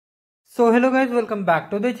So hello guys, welcome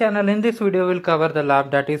back to the channel. In this video we'll cover the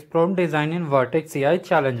lab that is prompt design in Vertex AI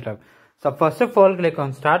challenge lab. So first of all, click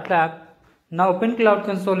on start lab. Now open Cloud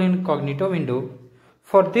Console in Cognito window.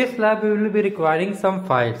 For this lab we will be requiring some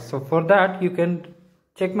files. So for that you can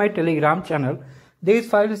check my Telegram channel. These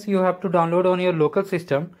files you have to download on your local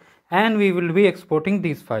system and we will be exporting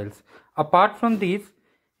these files. Apart from these,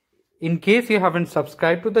 in case you haven't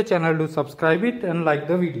subscribed to the channel, do subscribe it and like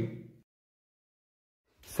the video.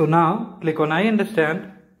 So now click on I understand.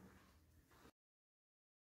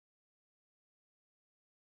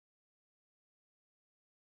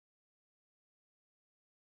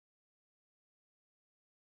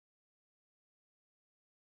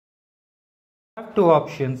 You have two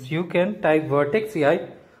options. You can type Vertex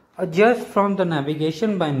AI just from the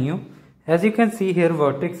navigation menu. As you can see here,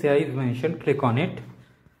 Vertex AI is mentioned. Click on it.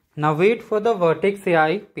 Now wait for the Vertex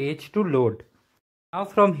AI page to load. Now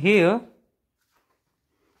from here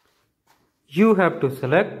you have to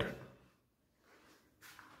select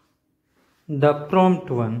the prompt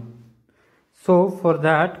one. So for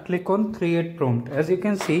that click on create prompt. As you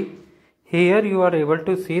can see here, you are able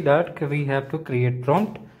to see that we have to create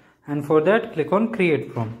prompt, and for that click on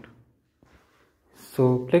create prompt.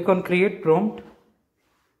 So click on create prompt.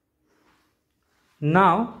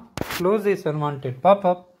 Now close this unwanted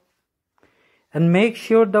pop-up and make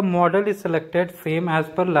sure the model is selected same as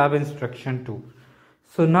per lab instruction 2.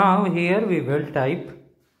 So now here we will type,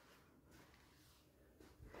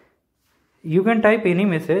 you can type any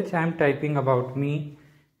message. I am typing about me.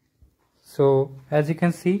 So as you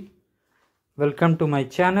can see, welcome to my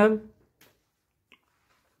channel,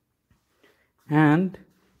 and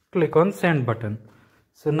click on send button.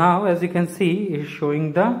 So now as you can see, it is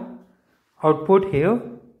showing the output here.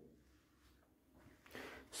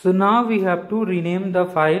 So now we have to rename the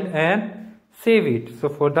file and save it. So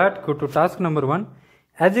for that, go to task number 1.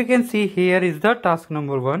 As you can see, here is the task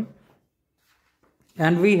number 1,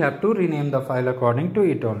 and we have to rename the file according to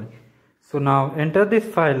it only. So now enter this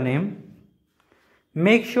file name.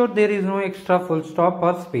 Make sure there is no extra full stop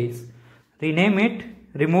or space. Rename it,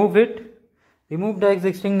 remove the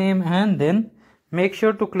existing name, and then make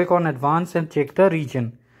sure to click on advanced and check the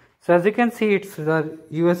region. So as you can see, it's the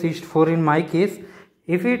US East 4 in my case.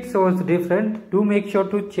 If it shows different, do make sure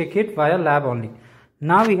to check it via lab only.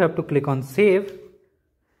 Now we have to click on save,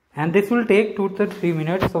 and this will take 2 to 3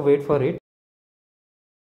 minutes, so wait for it.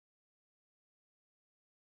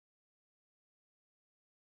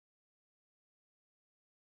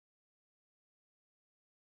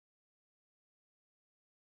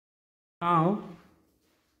 Now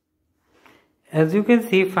as you can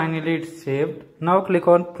see, finally it's saved. Now click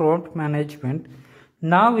on prompt management.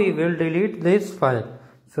 Now we will delete this file.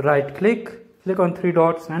 So right click, click on 3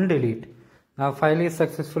 dots and delete. Now file is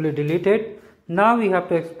successfully deleted. Now we have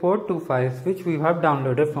to export 2 files which we have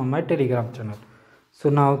downloaded from my Telegram channel. So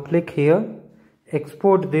now click here,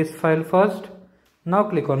 export this file first. Now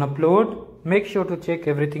click on upload. Make sure to check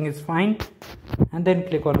everything is fine, and then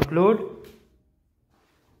click on upload.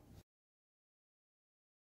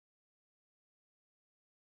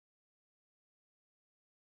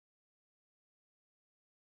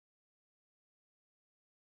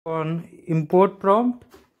 On import prompt,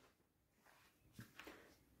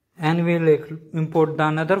 and we will import the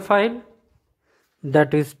another file,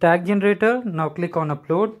 that is tag generator. Now click on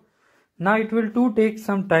upload. Now it will take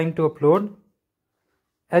some time to upload.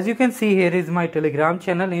 As you can see, here is my Telegram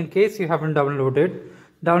channel. In case you haven't downloaded,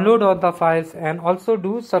 download all the files and also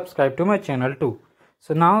do subscribe to my channel too.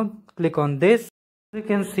 So now click on this. As you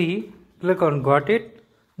can see, click on got it.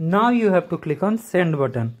 Now you have to click on send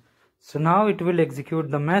button. So now it will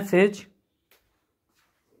execute the message.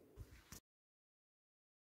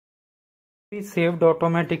 Be saved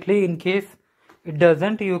automatically. In case it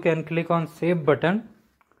doesn't, you can click on save button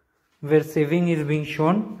where saving is being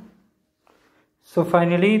shown. So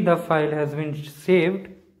finally the file has been saved.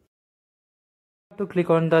 To click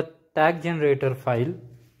on the tag generator file,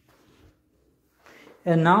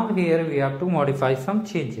 and now here we have to modify some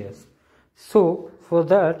changes. So for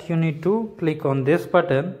that you need to click on this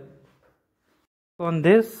button. On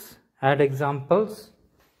this, add examples.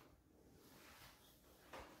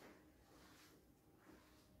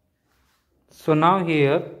 So now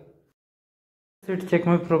here, let's check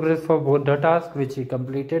my progress for both the tasks which we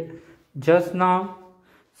completed just now.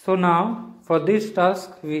 So now for this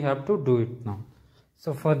task we have to do it now.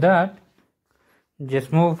 So for that,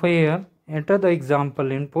 just move here, enter the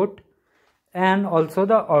example input and also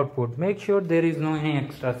the output. Make sure there is no any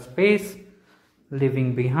extra space,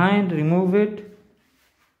 leaving behind, remove it.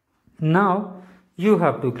 Now you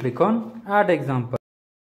have to click on add example.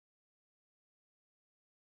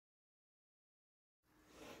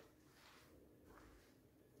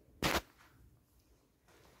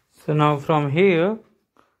 So now from here,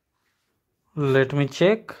 let me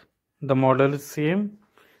check. The model is same.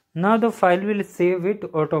 Now the file will save it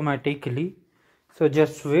automatically. So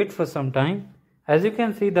just wait for some time. As you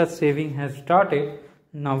can see, the saving has started.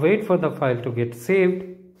 Now wait for the file to get saved.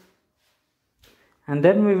 And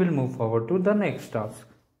then we will move forward to the next task.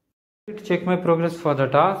 Check my progress for the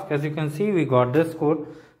task. As you can see, we got the score.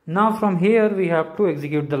 Now from here, we have to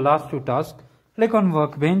execute the last two tasks. Click on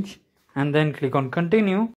workbench and then click on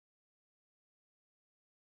continue.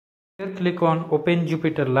 Here click on open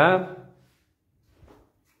Jupyter Lab.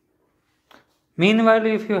 Meanwhile,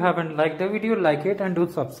 if you haven't liked the video, like it and do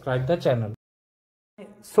subscribe the channel.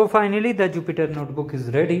 So finally the Jupyter notebook is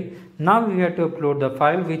ready. Now we have to upload the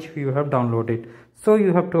file which you have downloaded. So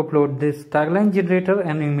you have to upload this tagline generator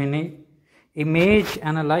and image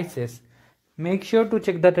analysis. Make sure to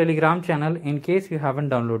check the Telegram channel in case you haven't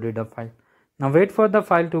downloaded the file. Now wait for the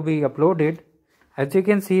file to be uploaded. As you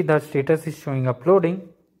can see, the status is showing uploading.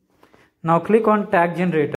 Now click on tag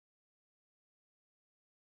generator.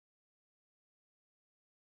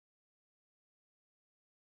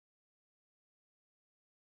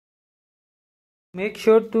 Make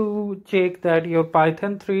sure to check that your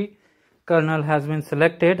Python 3 kernel has been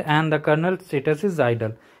selected and the kernel status is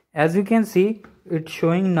idle. As you can see, it's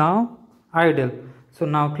showing now idle. So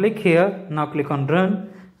now click here, now click on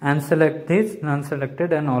run and select this none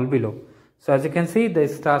selected and all below. So as you can see,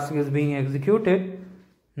 this task is being executed.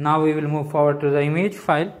 Now we will move forward to the image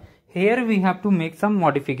file. Here we have to make some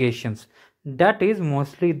modifications. That is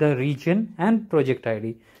mostly the region and project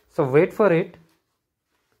ID. So wait for it.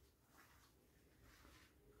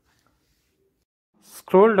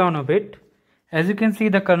 Scroll down a bit. As you can see,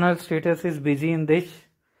 the kernel status is busy in this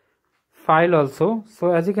file also.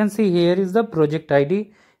 So as you can see, here is the project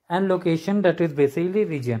ID and location, that is basically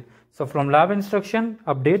region. So from lab instruction,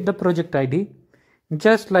 update the project ID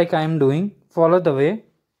just like I am doing. Follow the way.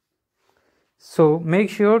 So make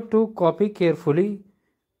sure to copy carefully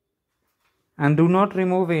and do not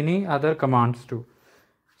remove any other commands too.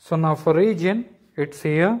 So now for region, it's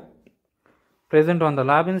here. Present on the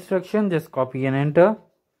lab instruction, just copy and enter.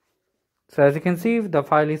 So as you can see, the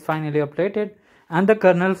file is finally updated and the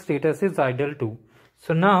kernel status is idle too.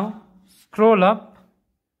 So now scroll up.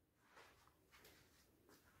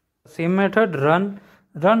 Same method, run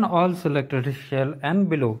all selected shell and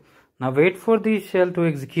below. Now wait for the shell to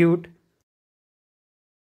execute.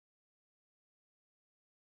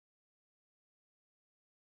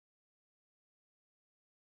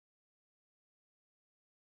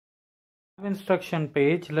 Instruction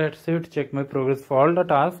page. Let's see to check my progress for all the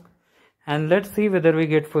tasks and let's see whether we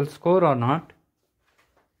get full score or not.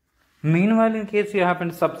 Meanwhile, in case you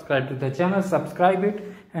haven't subscribed to the channel, subscribe it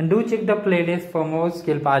and do check the playlist for more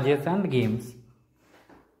skill pages and games.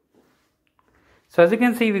 So as you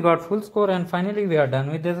can see, we got full score and finally we are done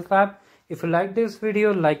with this lab. If you like this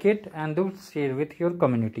video, like it and do share with your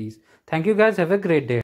communities. Thank you guys. Have a great day.